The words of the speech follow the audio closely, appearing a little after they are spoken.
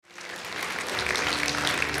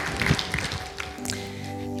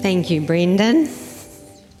Thank you, Brendan.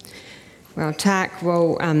 Well, Tak,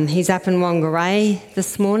 he's up in Whangarei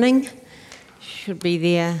this morning. Should be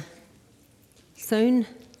there soon.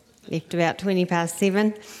 Left about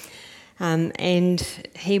 7:20. And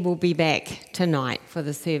he will be back tonight for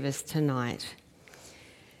the service tonight.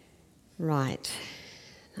 Right.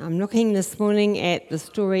 I'm looking this morning at the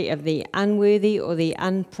story of the unworthy or the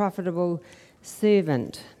unprofitable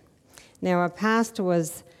servant. Now, a pastor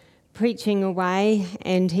was preaching away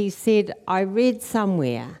and he said, I read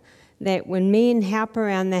somewhere that when men help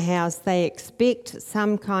around the house, they expect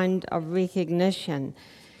some kind of recognition.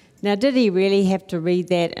 Now, did he really have to read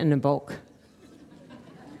that in a book?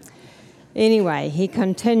 Anyway, he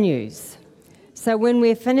continues. So when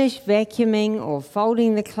we're finished vacuuming or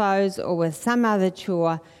folding the clothes or with some other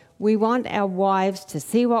chore, we want our wives to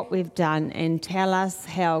see what we've done and tell us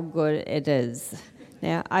how good it is.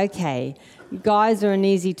 Now, okay, guys are an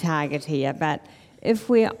easy target here, but if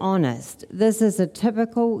we're honest, this is a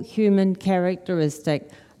typical human characteristic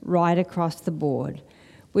right across the board.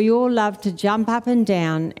 We all love to jump up and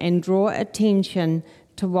down and draw attention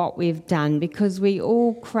to what we've done because we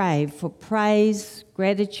all crave for praise,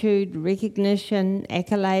 gratitude, recognition,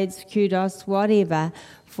 accolades, kudos, whatever,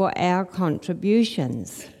 for our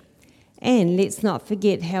contributions. And let's not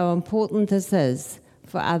forget how important this is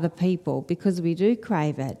for other people because we do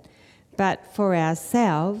crave it. But for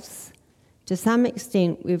ourselves, to some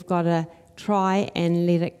extent, we've got to try and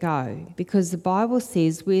let it go because the Bible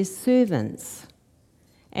says we're servants.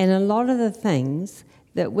 And a lot of the things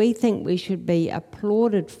that we think we should be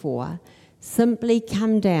applauded for simply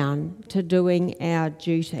come down to doing our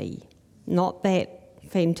duty. Not that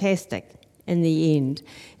fantastic in the end.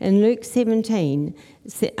 In Luke 17,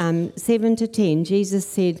 7-10, Jesus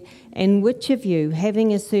said, "And which of you,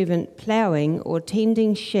 having a servant ploughing or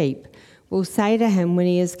tending sheep, will say to him when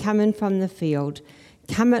he is coming from the field,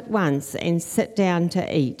 'Come at once and sit down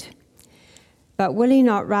to eat'? But will he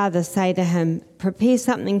not rather say to him, 'Prepare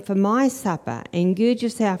something for my supper, and gird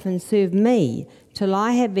yourself and serve me till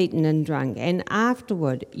I have eaten and drunk, and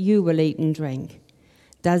afterward you will eat and drink'?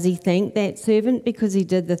 Does he thank that servant because he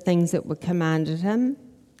did the things that were commanded him?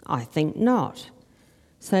 I think not.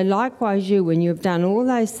 So likewise you, when you have done all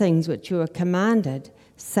those things which you are commanded,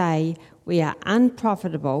 say, 'We are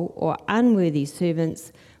unprofitable or unworthy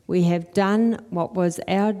servants. We have done what was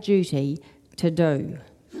our duty to do.'"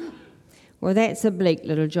 Well, that's a bleak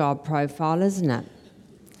little job profile, isn't it?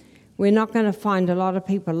 We're not going to find a lot of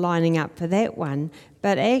people lining up for that one,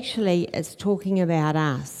 but actually it's talking about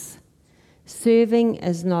us. Serving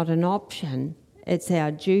is not an option, it's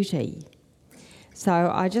our duty.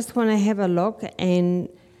 So I just want to have a look and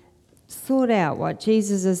sort out what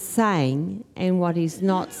Jesus is saying and what he's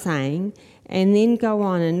not saying, and then go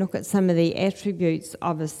on and look at some of the attributes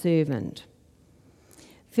of a servant.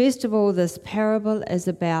 First of all, this parable is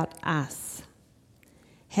about us,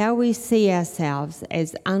 how we see ourselves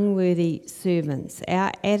as unworthy servants,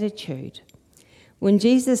 our attitude. When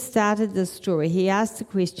Jesus started this story, he asked the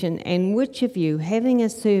question, "And which of you, having a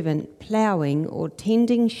servant ploughing or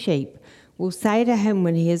tending sheep, will say to him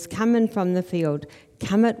when he is coming from the field,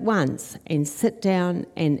 'Come at once and sit down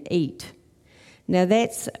and eat'?" Now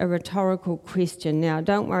that's a rhetorical question. Now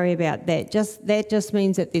don't worry about that. That just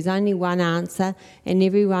means that there's only one answer and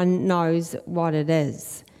everyone knows what it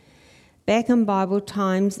is. Back in Bible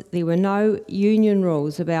times, there were no union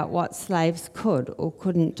rules about what slaves could or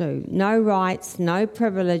couldn't do. No rights, no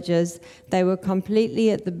privileges. They were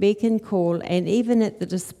completely at the beck and call and even at the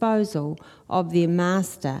disposal of their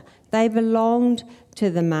master. They belonged to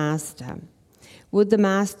the master. Would the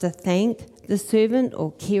master thank the servant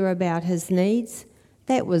or care about his needs?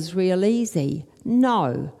 That was real easy.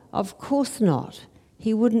 No, of course not.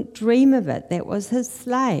 He wouldn't dream of it. That was his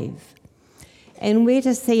slave. And we're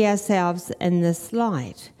to see ourselves in this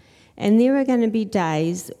light. And there are going to be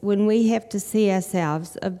days when we have to see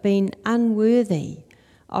ourselves of being unworthy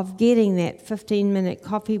of getting that 15-minute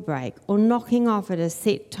coffee break or knocking off at a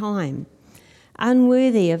set time,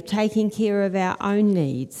 unworthy of taking care of our own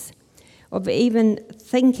needs, of even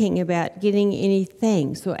thinking about getting any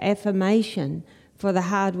thanks or affirmation for the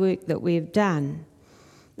hard work that we've done.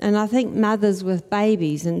 And I think mothers with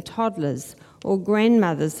babies and toddlers or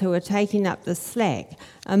grandmothers who are taking up the slack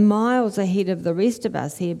are miles ahead of the rest of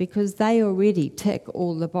us here because they already tick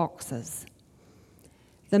all the boxes.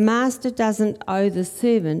 The master doesn't owe the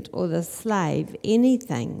servant or the slave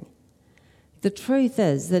anything. The truth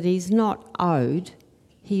is that he's not owed,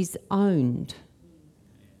 he's owned.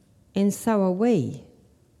 And so are we.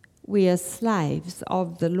 We are slaves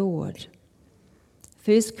of the Lord.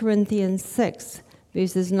 1 Corinthians 6,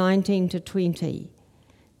 verses 19 to 20.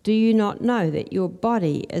 Do you not know that your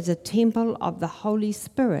body is a temple of the Holy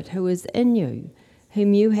Spirit who is in you,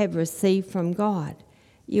 whom you have received from God?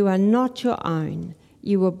 You are not your own.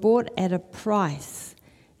 You were bought at a price.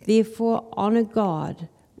 Therefore, honor God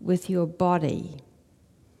with your body.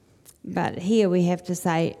 But here we have to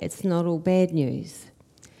say it's not all bad news,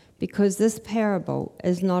 because this parable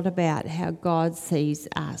is not about how God sees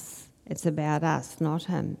us. It's about us, not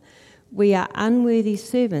him. We are unworthy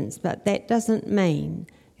servants, but that doesn't mean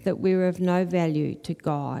that we're of no value to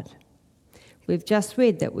God. We've just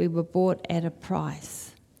read that we were bought at a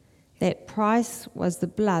price. That price was the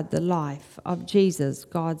blood, the life of Jesus,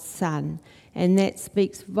 God's Son, and that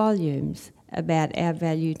speaks volumes about our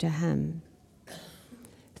value to him.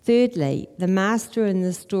 Thirdly, the master in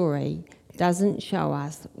the story doesn't show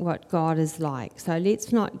us what God is like. So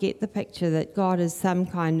let's not get the picture that God is some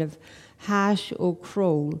kind of harsh or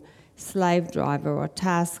cruel slave driver or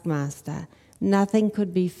taskmaster. Nothing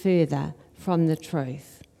could be further from the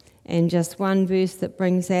truth. And just one verse that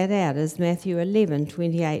brings that out is Matthew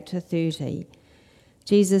 11:28-30.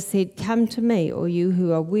 Jesus said, "Come to me, all you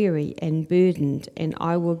who are weary and burdened, and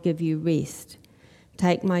I will give you rest.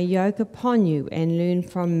 Take my yoke upon you and learn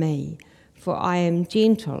from me, for I am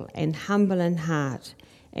gentle and humble in heart,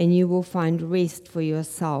 and you will find rest for your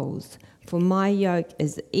souls. For my yoke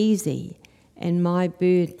is easy and my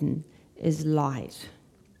burden is light."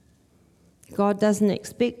 God doesn't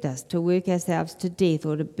expect us to work ourselves to death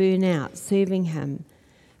or to burn out serving him.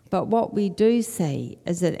 But what we do see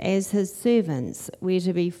is that as his servants, we're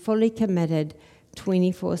to be fully committed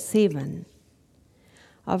 24/7.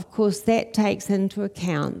 Of course, that takes into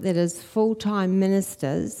account that as full-time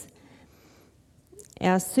ministers,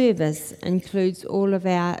 our service includes all of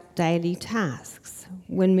our daily tasks.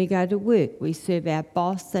 When we go to work, we serve our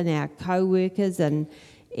boss and our co-workers and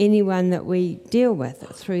anyone that we deal with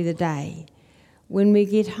through the day. When we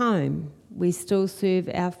get home, we still serve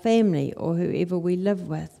our family or whoever we live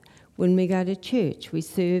with. When we go to church, we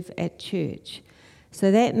serve at church.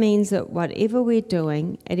 So that means that whatever we're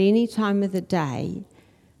doing at any time of the day,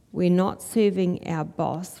 we're not serving our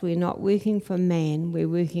boss, we're not working for man, we're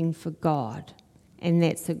working for God. And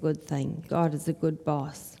that's a good thing. God is a good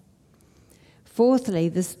boss. Fourthly,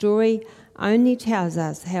 the story only tells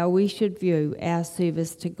us how we should view our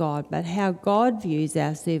service to God, but how God views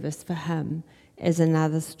our service for him is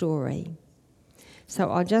another story. So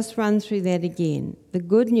I'll just run through that again. The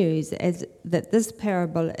good news is that this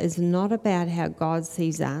parable is not about how God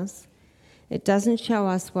sees us. It doesn't show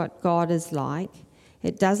us what God is like.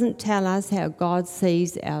 It doesn't tell us how God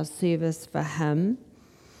sees our service for him.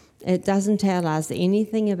 It doesn't tell us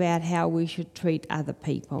anything about how we should treat other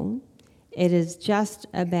people. It is just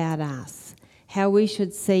about us, how we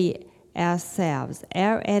should see ourselves,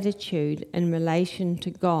 our attitude in relation to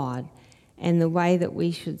God, and the way that we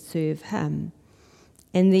should serve him.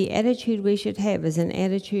 And the attitude we should have is an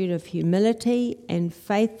attitude of humility and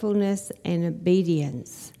faithfulness and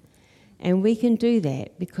obedience. And we can do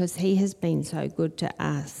that because he has been so good to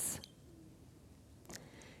us.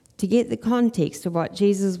 To get the context of what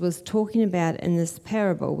Jesus was talking about in this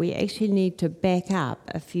parable, we actually need to back up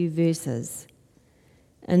a few verses.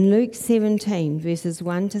 In Luke 17, verses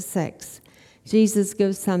 1-6, Jesus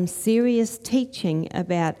gives some serious teaching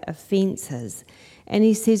about offences. And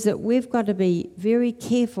he says that we've got to be very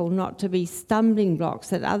careful not to be stumbling blocks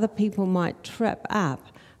that other people might trip up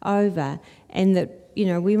over, and that,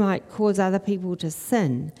 we might cause other people to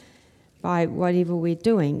sin by whatever we're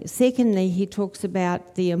doing. Secondly, he talks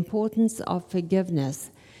about the importance of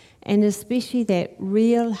forgiveness, and especially that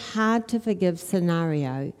real hard-to-forgive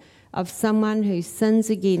scenario of someone who sins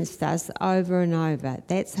against us over and over.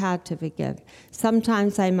 That's hard to forgive.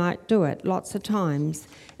 Sometimes they might do it, lots of times,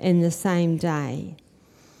 in the same day.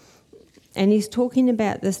 And he's talking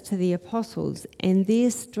about this to the apostles, and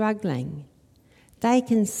they're struggling. They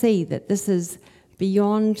can see that this is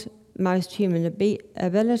beyond most human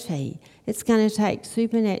ability. It's going to take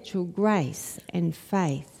supernatural grace and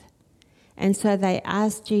faith. And so they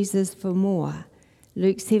asked Jesus for more.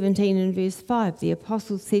 Luke 17 and verse 5, the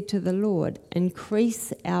apostles said to the Lord,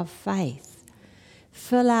 "Increase our faith.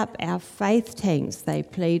 Fill up our faith tanks," they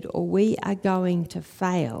plead, "or we are going to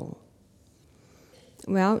fail."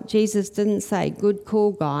 Well, Jesus didn't say, "Good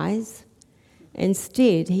call, guys."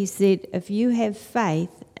 Instead, he said, if you have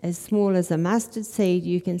faith as small as a mustard seed,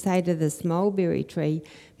 you can say to this mulberry tree,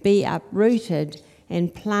 "Be uprooted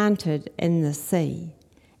and planted in the sea,"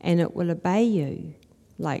 and it will obey you.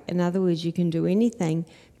 In other words, you can do anything.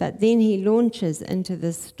 But then he launches into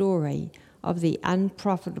this story of the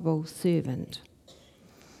unprofitable servant.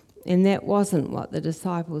 And that wasn't what the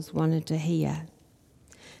disciples wanted to hear.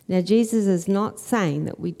 Now, Jesus is not saying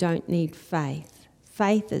that we don't need faith.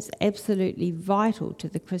 Faith is absolutely vital to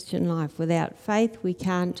the Christian life. Without faith, we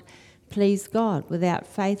can't please God. Without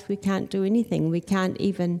faith, we can't do anything. We can't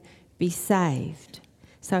even be saved.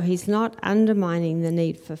 So he's not undermining the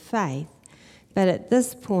need for faith, but at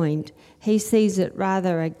this point, he sees it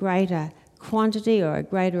rather a greater quantity or a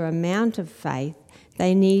greater amount of faith.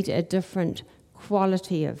 They need a different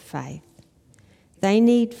quality of faith. They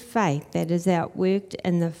need faith that is outworked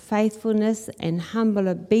in the faithfulness and humble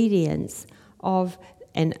obedience of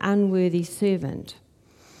an unworthy servant.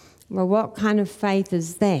 Well, what kind of faith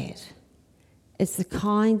is that? It's the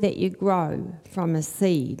kind that you grow from a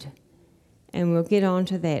seed. And we'll get on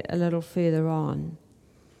to that a little further on.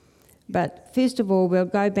 But first of all, we'll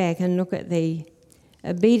go back and look at the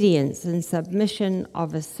obedience and submission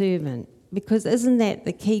of a servant. Because isn't that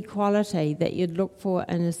the key quality that you'd look for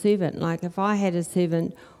in a servant? Like if I had a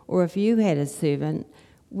servant or if you had a servant,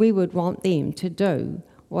 we would want them to do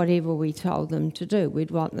whatever we told them to do.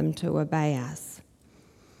 We'd want them to obey us.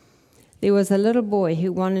 There was a little boy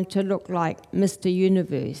who wanted to look like Mr.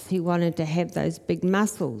 Universe. He wanted to have those big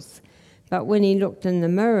muscles. But when he looked in the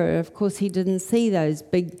mirror, of course, he didn't see those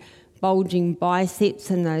big bulging biceps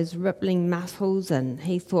and those rippling muscles, and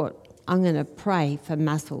he thought, I'm going to pray for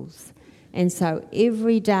muscles. And so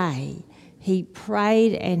every day he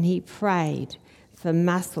prayed and he prayed for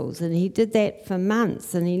muscles, and he did that for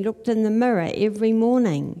months, and he looked in the mirror every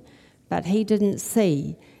morning, but he didn't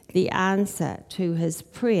see the answer to his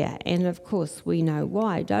prayer. And of course we know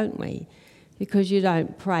why, don't we? Because you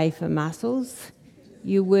don't pray for muscles,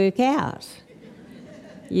 you work out.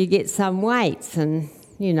 You get some weights and,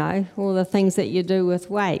 you know, all the things that you do with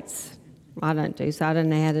weights. I don't do, so I don't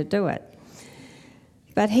know how to do it.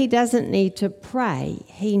 But he doesn't need to pray,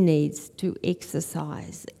 he needs to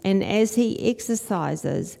exercise. And as he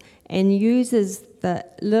exercises and uses the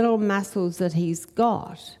little muscles that he's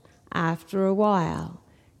got, after a while,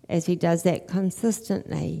 as he does that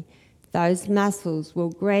consistently, those muscles will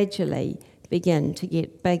gradually begin to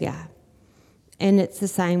get bigger. And it's the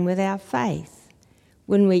same with our faith.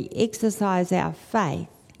 When we exercise our faith,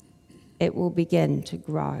 it will begin to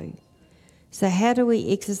grow. So how do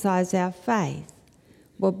we exercise our faith?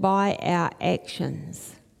 Well, by our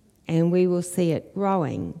actions, and we will see it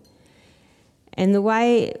growing. And the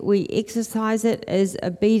way we exercise it is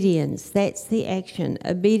obedience. That's the action.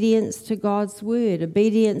 Obedience to God's word,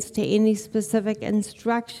 obedience to any specific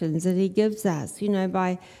instructions that he gives us, you know,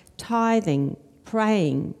 by tithing,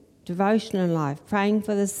 praying, devotional life, praying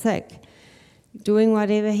for the sick, doing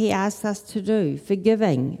whatever he asks us to do,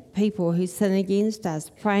 forgiving people who sin against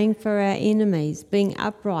us, praying for our enemies, being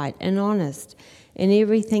upright and honest in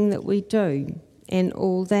everything that we do, and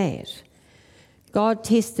all that. God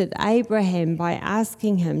tested Abraham by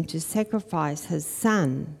asking him to sacrifice his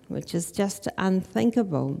son, which is just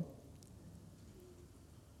unthinkable.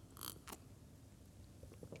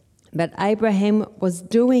 But Abraham was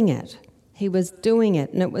doing it. He was doing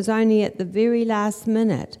it, and it was only at the very last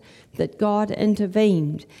minute that God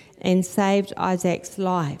intervened and saved Isaac's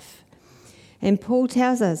life. And Paul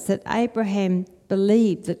tells us that Abraham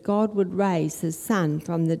believed that God would raise his son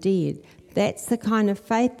from the dead. That's the kind of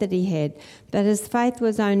faith that he had, but his faith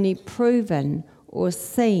was only proven or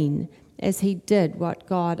seen as he did what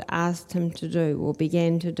God asked him to do or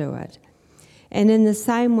began to do it. And in the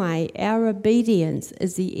same way, our obedience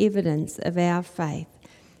is the evidence of our faith.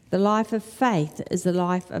 The life of faith is the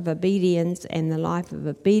life of obedience, and the life of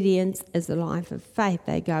obedience is the life of faith.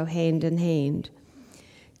 They go hand in hand.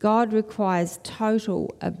 God requires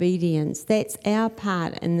total obedience. That's our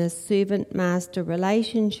part in the servant-master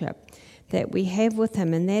relationship that we have with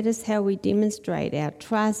him, and that is how we demonstrate our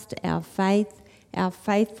trust, our faith, our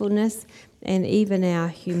faithfulness, and even our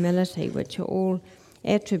humility, which are all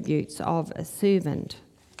attributes of a servant.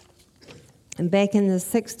 And back in the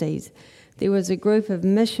 60s, there was a group of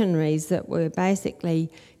missionaries that were basically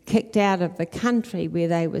kicked out of the country where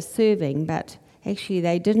they were serving, but actually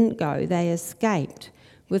they didn't go, they escaped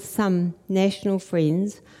with some national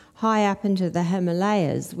friends high up into the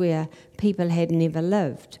Himalayas where people had never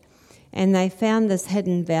lived. And they found this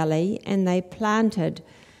hidden valley, and they planted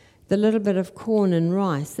the little bit of corn and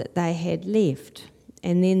rice that they had left.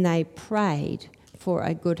 And then they prayed for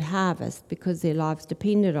a good harvest because their lives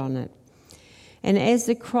depended on it. And as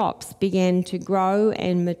the crops began to grow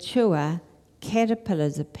and mature,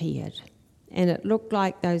 caterpillars appeared. And it looked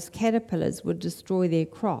like those caterpillars would destroy their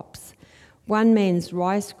crops. One man's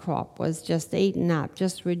rice crop was just eaten up,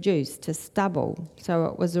 just reduced to stubble. So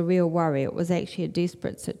it was a real worry. It was actually a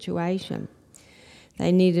desperate situation.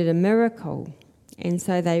 They needed a miracle. And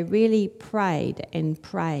so they really prayed and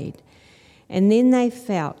prayed. And then they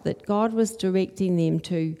felt that God was directing them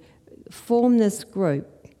to form this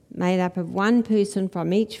group made up of one person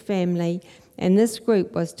from each family, and this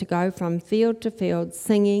group was to go from field to field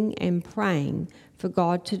singing and praying for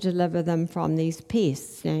God to deliver them from these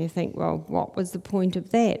pests. Now you think, well, what was the point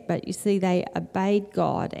of that? But you see, they obeyed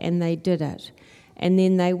God and they did it. And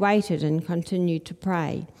then they waited and continued to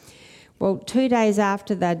pray. Well, 2 days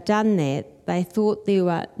after they'd done that, they thought there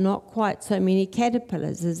were not quite so many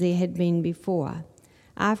caterpillars as there had been before.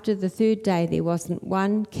 After the third day, there wasn't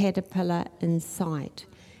one caterpillar in sight,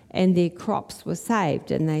 and their crops were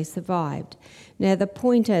saved and they survived. Now, the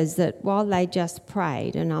point is that while they just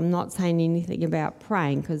prayed, and I'm not saying anything about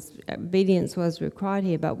praying because obedience was required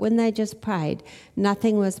here, but when they just prayed,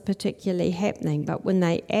 nothing was particularly happening. But when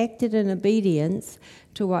they acted in obedience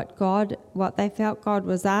to what they felt God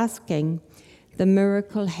was asking, the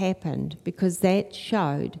miracle happened because that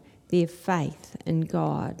showed their faith in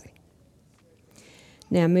God.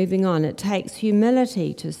 Now, moving on, it takes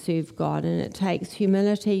humility to serve God, and it takes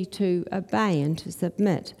humility to obey and to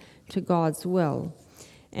submit to God's will.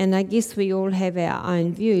 And I guess we all have our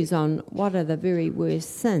own views on what are the very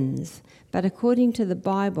worst sins, but according to the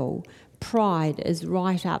Bible, pride is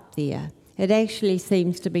right up there. It actually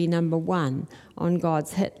seems to be number one on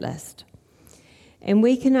God's hit list. And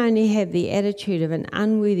we can only have the attitude of an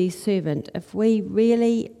unworthy servant if we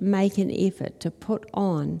really make an effort to put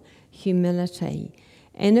on humility.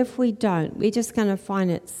 And if we don't, we're just going to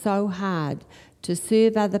find it so hard to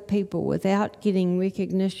serve other people without getting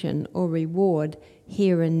recognition or reward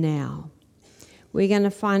here and now. We're going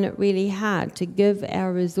to find it really hard to give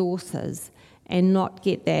our resources and not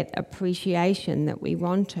get that appreciation that we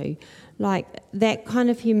want to. Like, that kind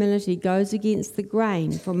of humility goes against the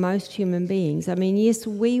grain for most human beings. I mean, yes,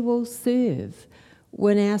 we will serve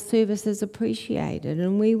when our service is appreciated,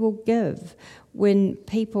 and we will give when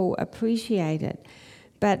people appreciate it.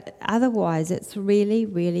 But otherwise, it's really,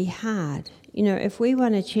 really hard. You know, if we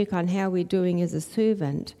want to check on how we're doing as a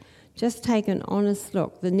servant, just take an honest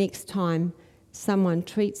look the next time someone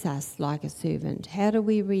treats us like a servant. How do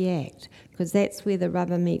we react? Because that's where the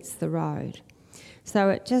rubber meets the road. So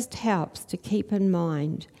it just helps to keep in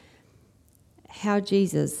mind how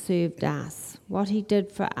Jesus served us, what he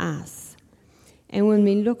did for us. And when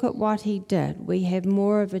we look at what he did, we have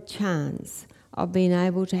more of a chance of being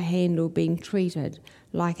able to handle being treated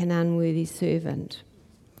like an unworthy servant.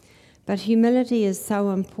 But humility is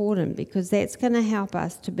so important because that's going to help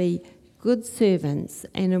us to be good servants,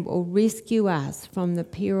 and it will rescue us from the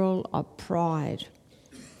peril of pride.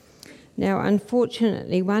 Now,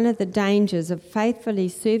 unfortunately, one of the dangers of faithfully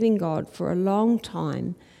serving God for a long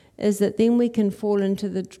time is that then we can fall into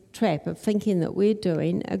the trap of thinking that we're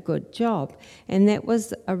doing a good job. And that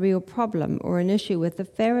was a real problem or an issue with the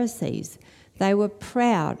Pharisees. They were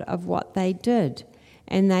proud of what they did,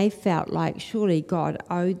 and they felt like surely God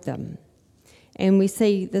owed them. And we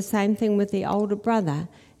see the same thing with the older brother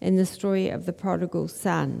in the story of the prodigal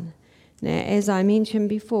son. Now, as I mentioned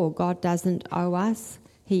before, God doesn't owe us,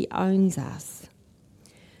 he owns us.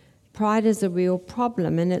 Pride is a real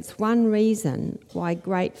problem, and it's one reason why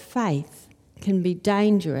great faith can be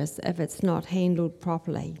dangerous if it's not handled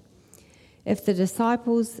properly. If the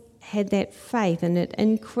disciples had that faith and it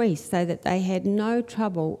increased so that they had no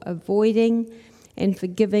trouble avoiding and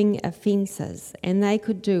forgiving offences, and they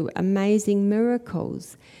could do amazing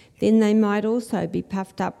miracles, then they might also be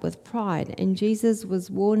puffed up with pride, and Jesus was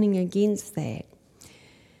warning against that.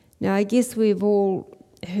 Now, I guess we've all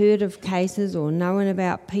heard of cases or known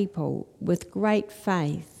about people with great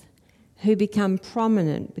faith who become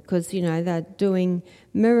prominent because, you know, they're doing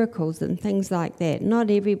miracles and things like that.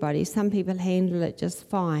 Not everybody. Some people handle it just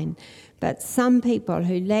fine. But some people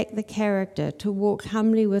who lack the character to walk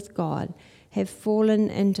humbly with God have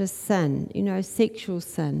fallen into sin, you know, sexual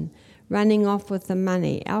sin, running off with the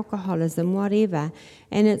money, alcoholism, whatever.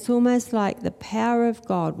 And it's almost like the power of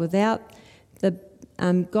God without the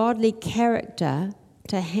godly character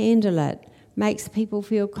to handle it makes people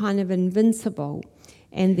feel kind of invincible,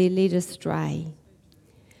 and they're led astray.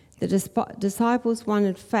 The disciples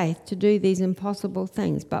wanted faith to do these impossible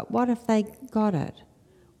things, but what if they got it?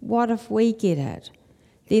 What if we get it?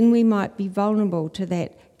 Then we might be vulnerable to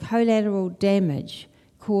that collateral damage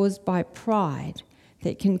caused by pride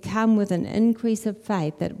that can come with an increase of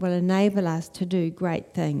faith that will enable us to do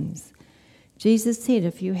great things. Jesus said,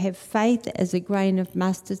 if you have faith as a grain of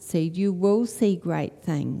mustard seed, you will see great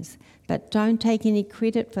things. But don't take any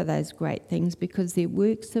credit for those great things because they're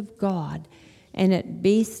works of God. And at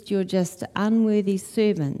best, you're just unworthy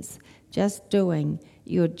servants, just doing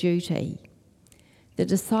your duty. The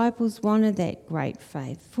disciples wanted that great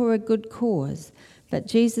faith for a good cause, But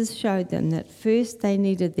Jesus showed them that first they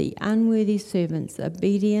needed the unworthy servant's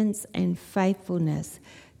obedience and faithfulness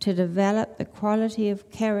to develop the quality of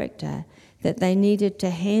character that they needed to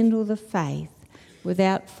handle the faith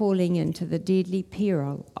without falling into the deadly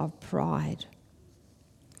peril of pride.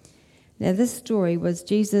 Now, this story was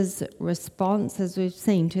Jesus' response, as we've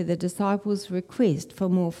seen, to the disciples' request for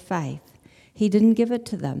more faith. He didn't give it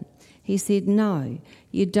to them. He said, no,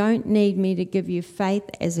 you don't need me to give you faith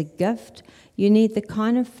as a gift. You need the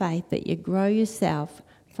kind of faith that you grow yourself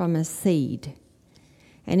from a seed.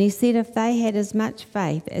 And he said if they had as much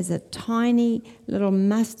faith as a tiny little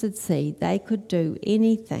mustard seed, they could do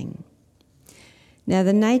anything. Now,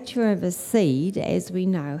 the nature of a seed, as we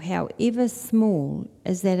know, however small,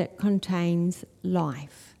 is that it contains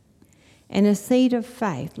life. And a seed of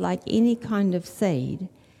faith, like any kind of seed,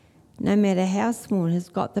 no matter how small, has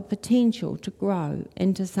got the potential to grow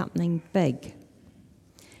into something big.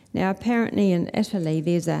 Now, apparently in Italy,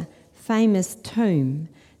 there's a famous tomb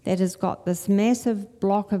that has got this massive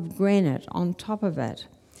block of granite on top of it.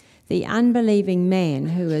 The unbelieving man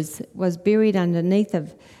who was buried underneath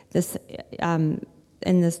of this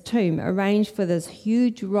in this tomb arranged for this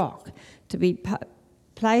huge rock to be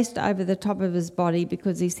placed over the top of his body,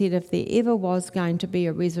 because he said if there ever was going to be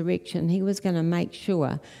a resurrection, he was going to make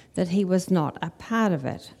sure that he was not a part of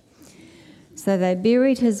it. So they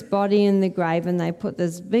buried his body in the grave, and they put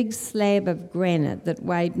this big slab of granite that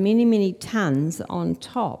weighed many, many tons on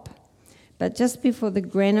top. But just before the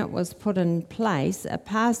granite was put in place, a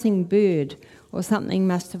passing bird or something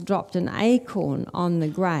must have dropped an acorn on the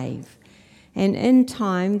grave. And in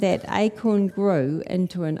time, that acorn grew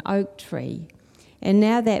into an oak tree. And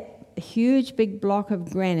now that huge big block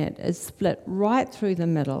of granite is split right through the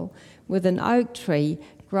middle, with an oak tree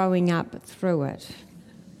growing up through it.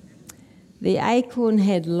 The acorn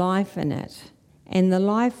had life in it, and the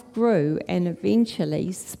life grew and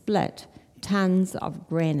eventually split tons of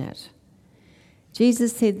granite.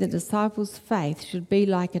 Jesus said the disciples' faith should be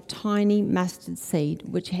like a tiny mustard seed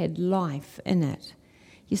which had life in it.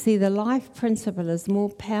 You see, the life principle is more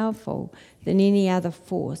powerful than any other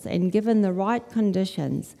force, and given the right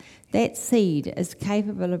conditions, that seed is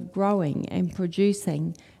capable of growing and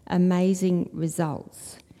producing amazing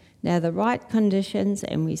results. Now, the right conditions,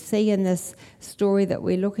 and we see in this story that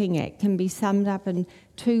we're looking at, can be summed up in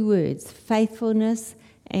two words: faithfulness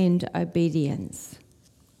and obedience.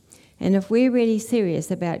 And if we're really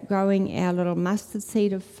serious about growing our little mustard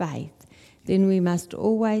seed of faith, then we must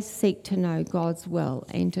always seek to know God's will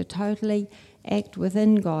and to totally act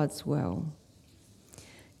within God's will.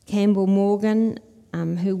 Campbell Morgan,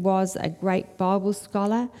 who was a great Bible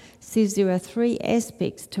scholar, says there are three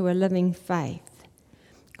aspects to a living faith: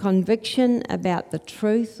 conviction about the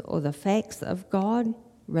truth or the facts of God,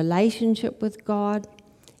 relationship with God,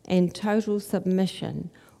 and total submission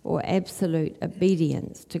or absolute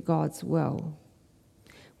obedience to God's will.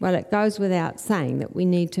 Well, it goes without saying that we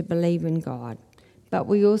need to believe in God, but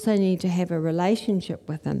we also need to have a relationship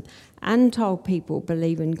with Him. Untold people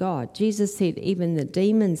believe in God. Jesus said even the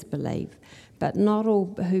demons believe, but not all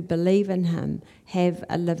who believe in Him have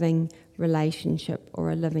a living relationship or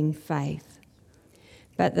a living faith.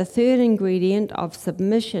 But the third ingredient of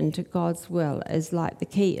submission to God's will is like the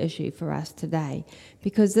key issue for us today,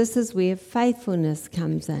 because this is where faithfulness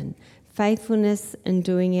comes in. Faithfulness in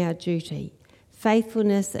doing our duty.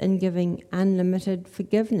 Faithfulness in giving unlimited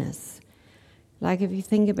forgiveness. Like, if you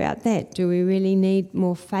think about that, do we really need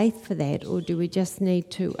more faith for that, or do we just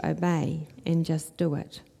need to obey and just do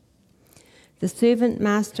it? The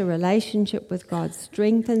servant-master relationship with God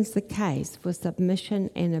strengthens the case for submission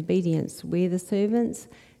and obedience. We're the servants,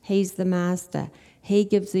 He's the master. He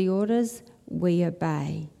gives the orders, we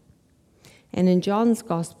obey. And in John's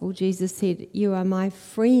Gospel, Jesus said, "You are my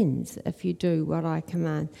friends if you do what I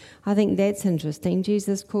command." I think that's interesting.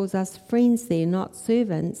 Jesus calls us friends there, not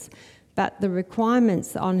servants, but the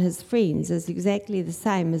requirements on His friends is exactly the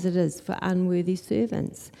same as it is for unworthy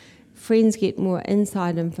servants. Friends get more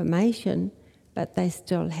inside information, but they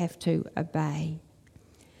still have to obey.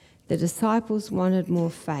 The disciples wanted more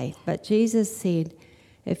faith, but Jesus said,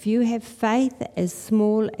 if you have faith as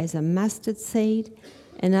small as a mustard seed,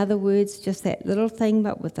 in other words, just that little thing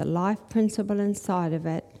but with the life principle inside of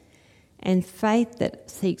it, and faith that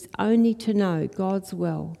seeks only to know God's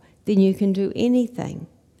will, then you can do anything.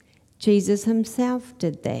 Jesus Himself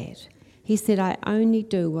did that. He said, I only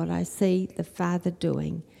do what I see the Father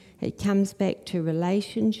doing. It comes back to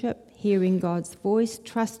relationship, hearing God's voice,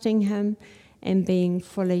 trusting Him, and being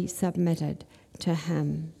fully submitted to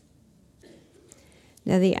Him.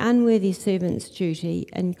 Now, the unworthy servant's duty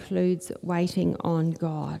includes waiting on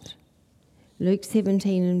God. Luke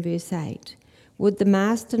 17 and verse 8. Would the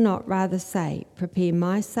master not rather say, "Prepare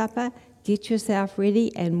my supper, get yourself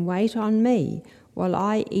ready, and wait on me while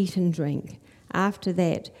I eat and drink. After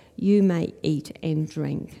that, you may eat and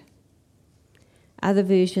drink." Other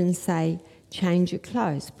versions say, "Change your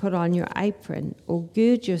clothes, put on your apron, or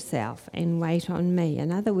gird yourself and wait on me."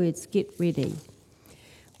 In other words, get ready.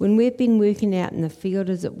 When we've been working out in the field,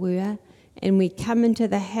 as it were, and we come into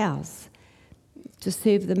the house to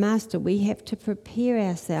serve the master, we have to prepare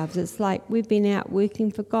ourselves. It's like we've been out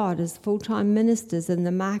working for God as full-time ministers in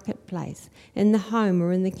the marketplace, in the home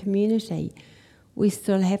or in the community. We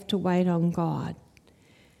still have to wait on God.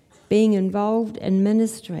 Being involved in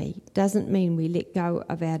ministry doesn't mean we let go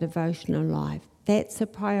of our devotional life. That's a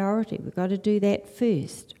priority. We've got to do that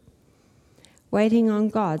first. Waiting on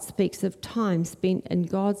God speaks of time spent in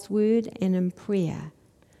God's word and in prayer.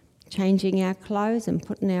 Changing our clothes and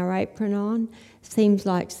putting our apron on seems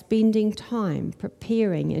like spending time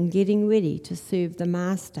preparing and getting ready to serve the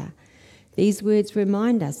Master. These words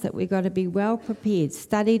remind us that we've got to be well prepared,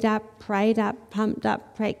 studied up, prayed up, pumped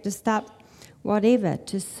up, practiced up, whatever,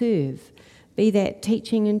 to serve. Be that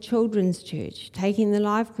teaching in children's church, taking the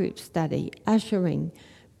life group study, ushering,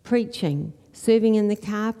 preaching, serving in the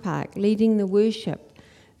car park, leading the worship,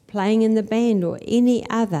 playing in the band, or any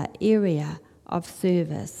other area of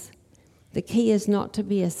service. The key is not to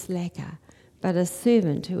be a slacker, but a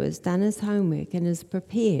servant who has done his homework and is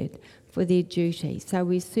prepared for their duty. So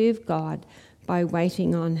we serve God by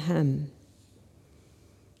waiting on him.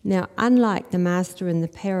 Now, unlike the master in the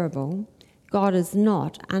parable, God is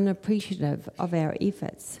not unappreciative of our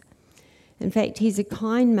efforts. In fact, he's a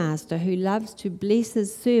kind master who loves to bless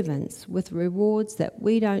his servants with rewards that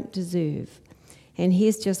we don't deserve. And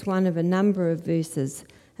here's just one of a number of verses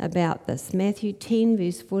about this. Matthew 10,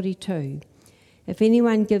 verse 42. "If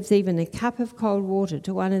anyone gives even a cup of cold water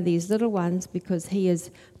to one of these little ones because he is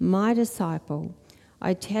my disciple,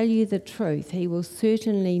 I tell you the truth, he will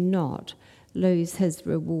certainly not lose his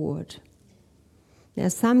reward." Now,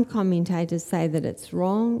 some commentators say that it's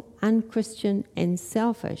wrong, unchristian, and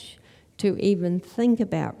selfish to even think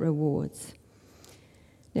about rewards.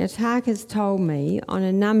 Now, Tak has told me on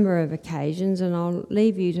a number of occasions, and I'll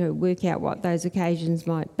leave you to work out what those occasions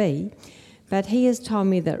might be, but he has told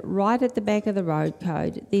me that right at the back of the road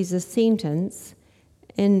code, there's a sentence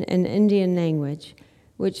in an Indian language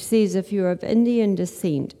which says if you're of Indian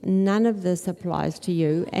descent, none of this applies to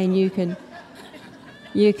you, and you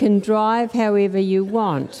can drive however you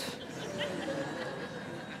want.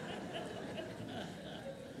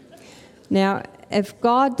 Now, if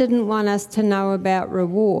God didn't want us to know about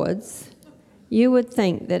rewards, you would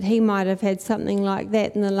think that he might have had something like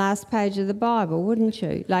that in the last page of the Bible, wouldn't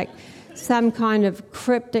you? Like some kind of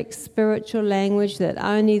cryptic spiritual language that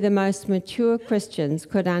only the most mature Christians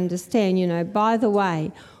could understand. You know, by the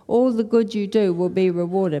way, all the good you do will be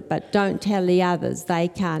rewarded, but don't tell the others, they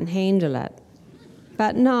can't handle it.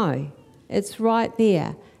 But no, it's right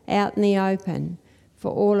there, out in the open,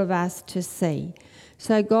 for all of us to see.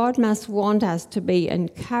 So God must want us to be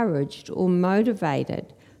encouraged or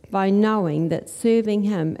motivated by knowing that serving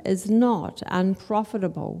him is not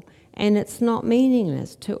unprofitable and it's not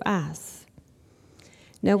meaningless to us.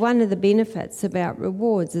 Now, one of the benefits about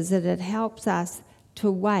rewards is that it helps us to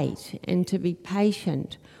wait and to be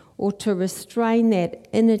patient, or to restrain that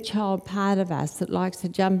inner child part of us that likes to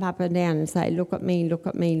jump up and down and say, "Look at me, look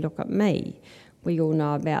at me, look at me." We all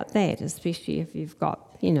know about that, especially if you've got,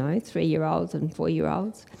 3-year-olds and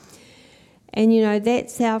 4-year-olds. And,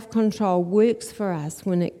 that self-control works for us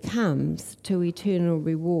when it comes to eternal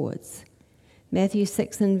rewards. Matthew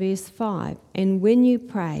 6 and verse 5, "And when you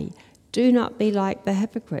pray, do not be like the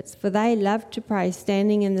hypocrites, for they love to pray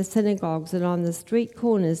standing in the synagogues and on the street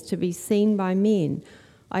corners to be seen by men.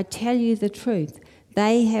 I tell you the truth,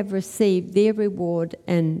 they have received their reward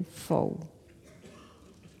in full."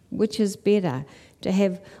 Which is better, to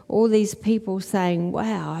have all these people saying,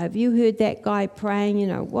 "Wow, have you heard that guy praying?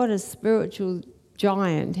 What a spiritual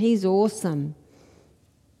giant, he's awesome."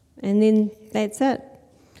 And then that's it.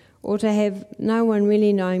 Or to have no one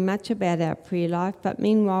really knowing much about our prayer life, but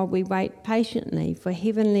meanwhile we wait patiently for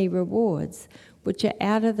heavenly rewards which are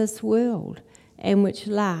out of this world and which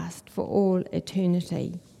last for all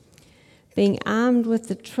eternity. Being armed with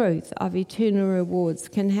the truth of eternal rewards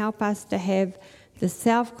can help us to have the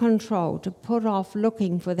self-control to put off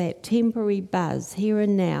looking for that temporary buzz here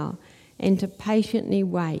and now and to patiently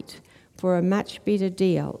wait for a much better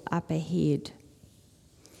deal up ahead.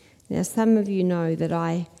 Now, some of you know that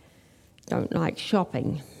I don't like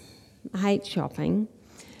shopping. I hate shopping.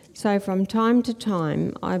 So from time to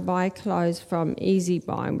time, I buy clothes from Easy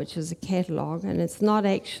Buy, which is a catalogue, and it's not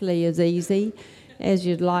actually as easy as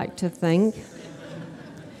you'd like to think.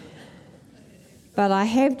 But I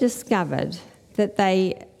have discovered that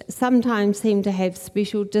they sometimes seem to have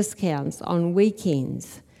special discounts on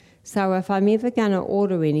weekends. So if I'm ever going to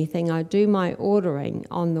order anything, I do my ordering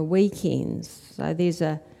on the weekends. So there's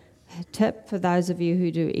a tip for those of you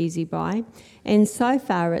who do Easy Buy. And so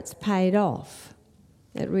far it's paid off.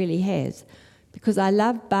 It really has. Because I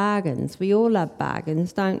love bargains. We all love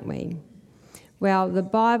bargains, don't we? Well, the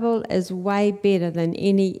Bible is way better than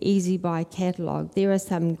any Easy Buy catalogue. There are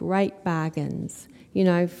some great bargains. You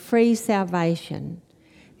know, free salvation.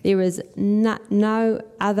 There is no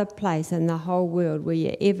other place in the whole world where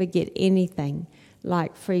you ever get anything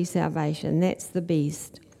like free salvation. That's the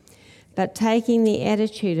best. But taking the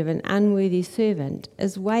attitude of an unworthy servant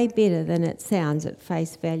is way better than it sounds at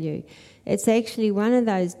face value. It's actually one of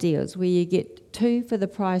those deals where you get 2 for the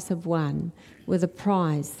price of 1 with a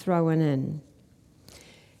prize thrown in.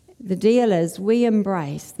 The deal is we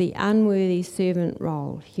embrace the unworthy servant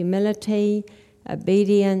role, humility,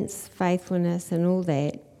 obedience, faithfulness, and all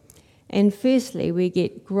that. And firstly, we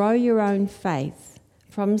get grow your own faith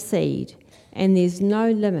from seed, and there's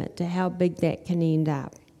no limit to how big that can end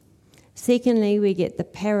up. Secondly, we get the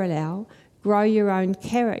parallel, grow your own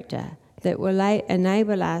character that will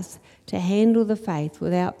enable us to handle the faith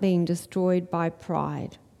without being destroyed by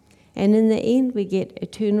pride. And in the end, we get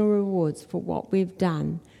eternal rewards for what we've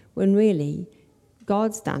done when really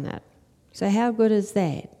God's done it. So how good is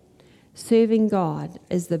that? Serving God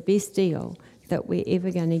is the best deal that we're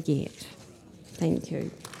ever going to get. Thank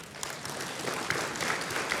you.